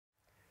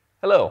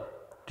Hello,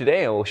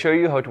 today I will show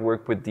you how to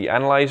work with the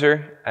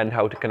analyzer and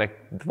how to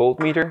connect the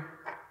voltmeter,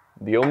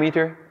 the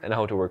ohmmeter, and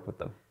how to work with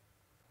them.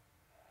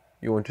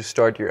 You want to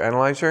start your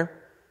analyzer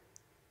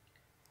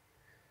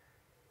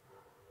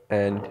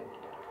and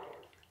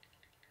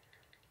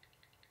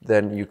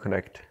then you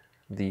connect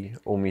the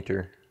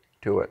ohmmeter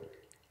to it.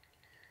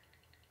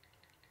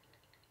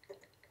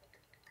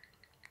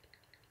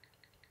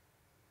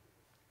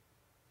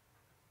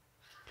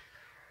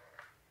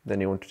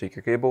 Then you want to take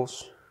your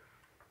cables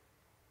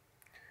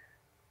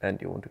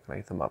and you want to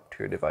connect them up to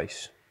your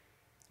device,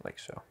 like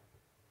so.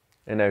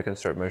 And now you can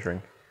start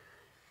measuring.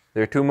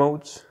 There are two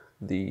modes,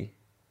 the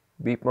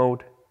beep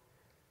mode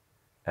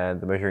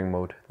and the measuring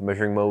mode. The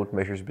measuring mode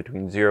measures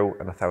between 0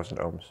 and 1000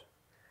 ohms.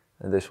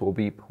 And this will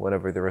beep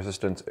whenever the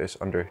resistance is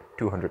under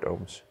 200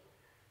 ohms.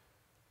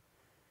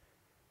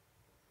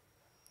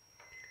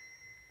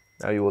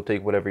 Now you will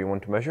take whatever you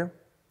want to measure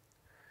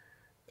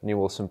and you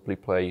will simply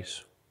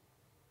place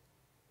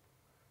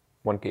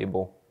one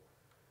cable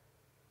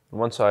on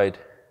one side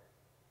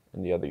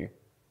and the other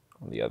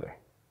on the other.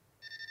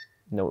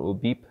 Now it will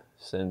beep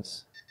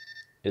since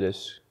it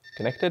is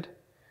connected.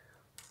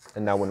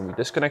 And now when we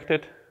disconnect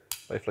it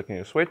by flicking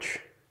a switch,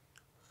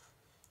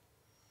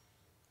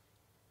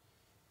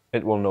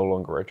 it will no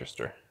longer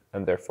register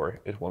and therefore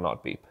it will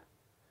not beep,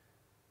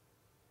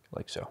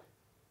 like so.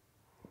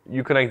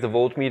 You connect the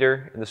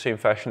voltmeter in the same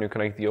fashion you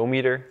connect the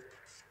ohmmeter.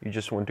 You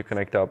just want to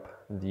connect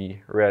up the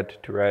red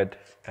to red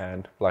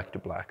and black to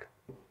black.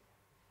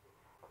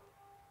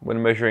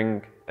 When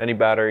measuring any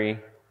battery,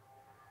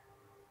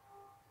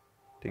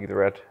 take the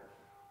red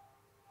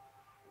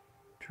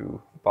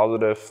to the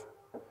positive,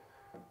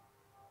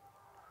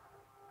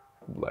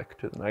 black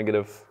to the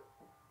negative,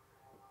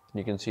 and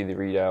you can see the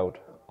readout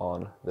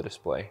on the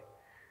display.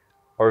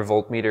 Our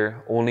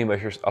voltmeter only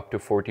measures up to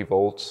 40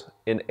 volts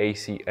in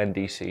AC and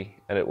DC,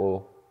 and it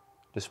will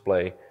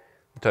display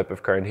the type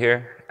of current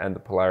here and the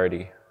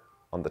polarity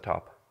on the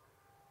top.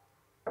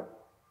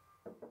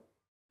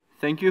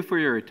 Thank you for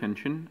your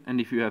attention,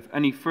 and if you have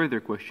any further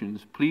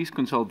questions, please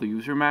consult the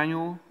user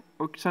manual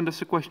or send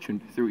us a question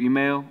through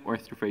email or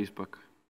through Facebook.